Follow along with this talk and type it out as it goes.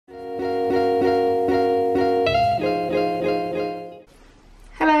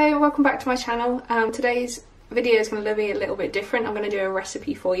welcome back to my channel. Today's video is going to be a little bit different. I'm going to do a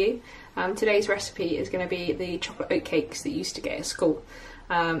recipe for you. Today's recipe is going to be the chocolate oat cakes that you used to get at school.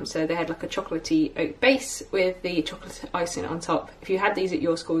 So they had like a chocolatey oat base with the chocolate icing on top. If you had these at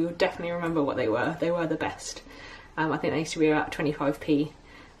your school, you'll definitely remember what they were. They were the best. I think they used to be about 25p.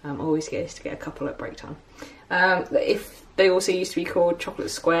 Always used to get a couple at break time. If they also used to be called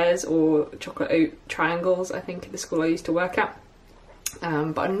chocolate squares or chocolate oat triangles, I think, at the school I used to work at.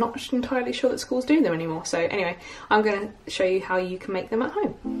 But I'm not entirely sure that schools do them anymore. So anyway, I'm going to show you how you can make them at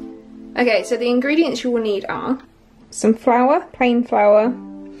home. Okay, so the ingredients you will need are some flour, plain flour,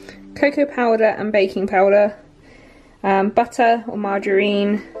 cocoa powder and baking powder, butter or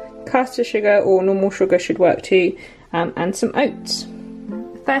margarine, caster sugar or normal sugar should work too, and some oats.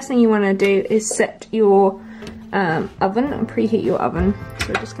 The first thing you want to do is set your oven and preheat your oven. So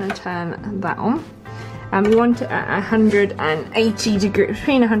we're just going to turn that on. You want it at 180 degrees,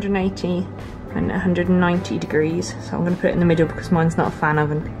 between 180 and 190 degrees. So I'm going to put it in the middle because mine's not a fan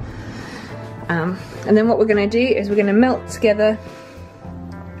oven. And then what we're going to do is we're going to melt together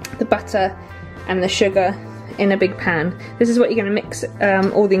the butter and the sugar in a big pan. This is what you're going to mix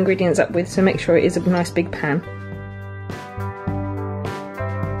all the ingredients up with, so make sure it is a nice big pan.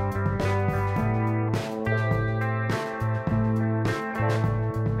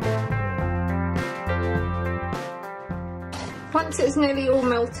 Once it's nearly all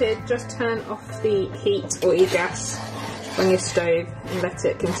melted, just turn off the heat or your gas on your stove and let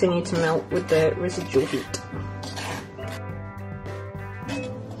it continue to melt with the residual heat.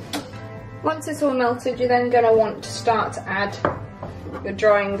 Once it's all melted, you're then going to want to start to add your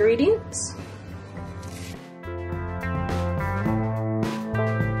dry ingredients.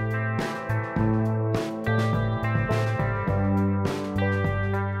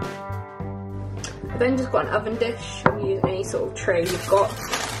 Then just got an oven dish. Use any sort of tray you've got,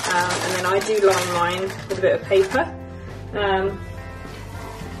 and then I do line mine with a bit of paper. Then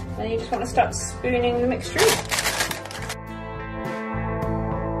you just want to start spooning the mixture in.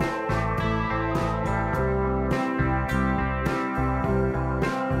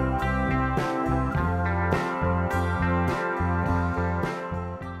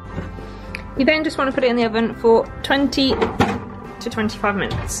 You then just want to put it in the oven for 20 to 25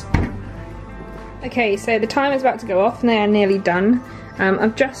 minutes. Okay, so the timer is about to go off and they are nearly done.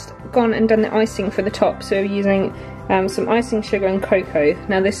 I've just gone and done the icing for the top, so using some icing sugar and cocoa.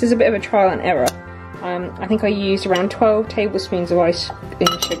 Now this is a bit of a trial and error. I think I used around 12 tablespoons of icing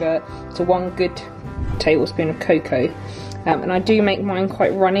sugar to 1 good tablespoon of cocoa. And I do make mine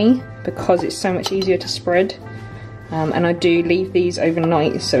quite runny because it's so much easier to spread. And I do leave these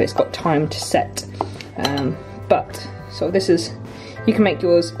overnight so it's got time to set. So this is, you can make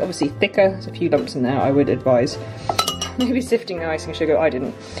yours obviously thicker. There's a few lumps in there. I would advise maybe sifting the icing sugar. I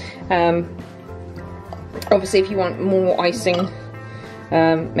didn't. Obviously if you want more icing,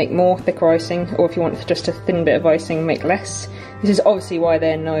 make more thicker icing, or if you want just a thin bit of icing, make less. This is obviously why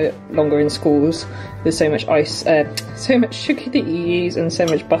they're no longer in schools. There's so much so much sugar that you use and so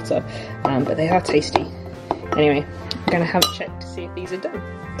much butter, but they are tasty. Anyway, I'm going to have a check to see if these are done.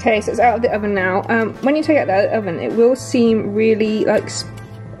 Okay, so it's out of the oven now. When you take it out of the oven, it will seem really like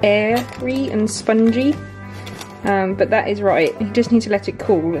airy and spongy, but that is right. You just need to let it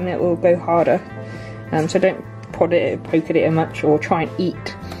cool and it will go harder. So don't prod it, poke at it much, or try and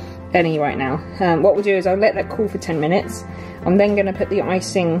eat any right now. What we'll do is I'll let that cool for 10 minutes. I'm then going to put the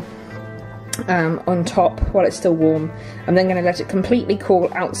icing on top while it's still warm. I'm then going to let it completely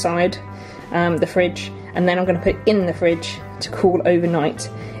cool outside the fridge, and then I'm going to put it in the fridge to cool overnight.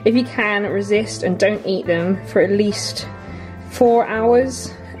 If you can, resist and don't eat them for at least 4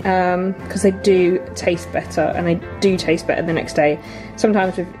 hours, because they do taste better, and they do taste better the next day.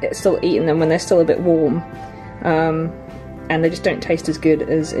 Sometimes we've still eaten them when they're still a bit warm, and they just don't taste as good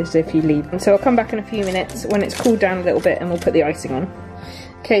as if you leave them. So I'll come back in a few minutes when it's cooled down a little bit and we'll put the icing on.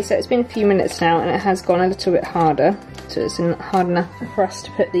 Okay, so it's been a few minutes now and it has gone a little bit harder, so it's not hard enough for us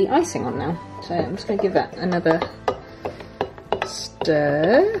to put the icing on now. So I'm just going to give that another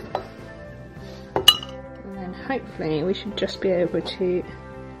stir, and then hopefully we should just be able to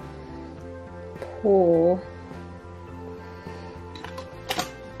pour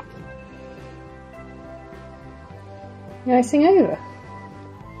the icing over.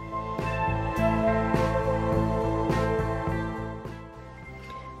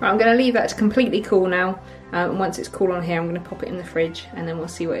 Right, I'm going to leave that to completely cool now, and once it's cool on here I'm going to pop it in the fridge and then we'll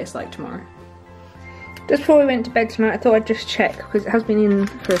see what it's like tomorrow. Just before we went to bed tonight I thought I'd just check, because it has been in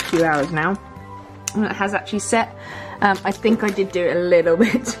for a few hours now and it has actually set. I think I did do a little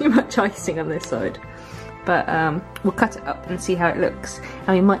bit too much icing on this side. but we'll cut it up and see how it looks,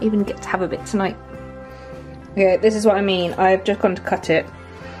 and we might even get to have a bit tonight. Okay, this is what I mean. I've just gone to cut it,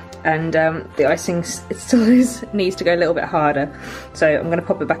 and the icing it still needs to go a little bit harder, so I'm going to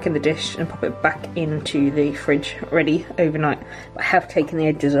pop it back in the dish and pop it back into the fridge ready overnight. I have taken the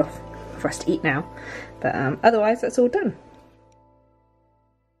edges off for us to eat now, but otherwise that's all done.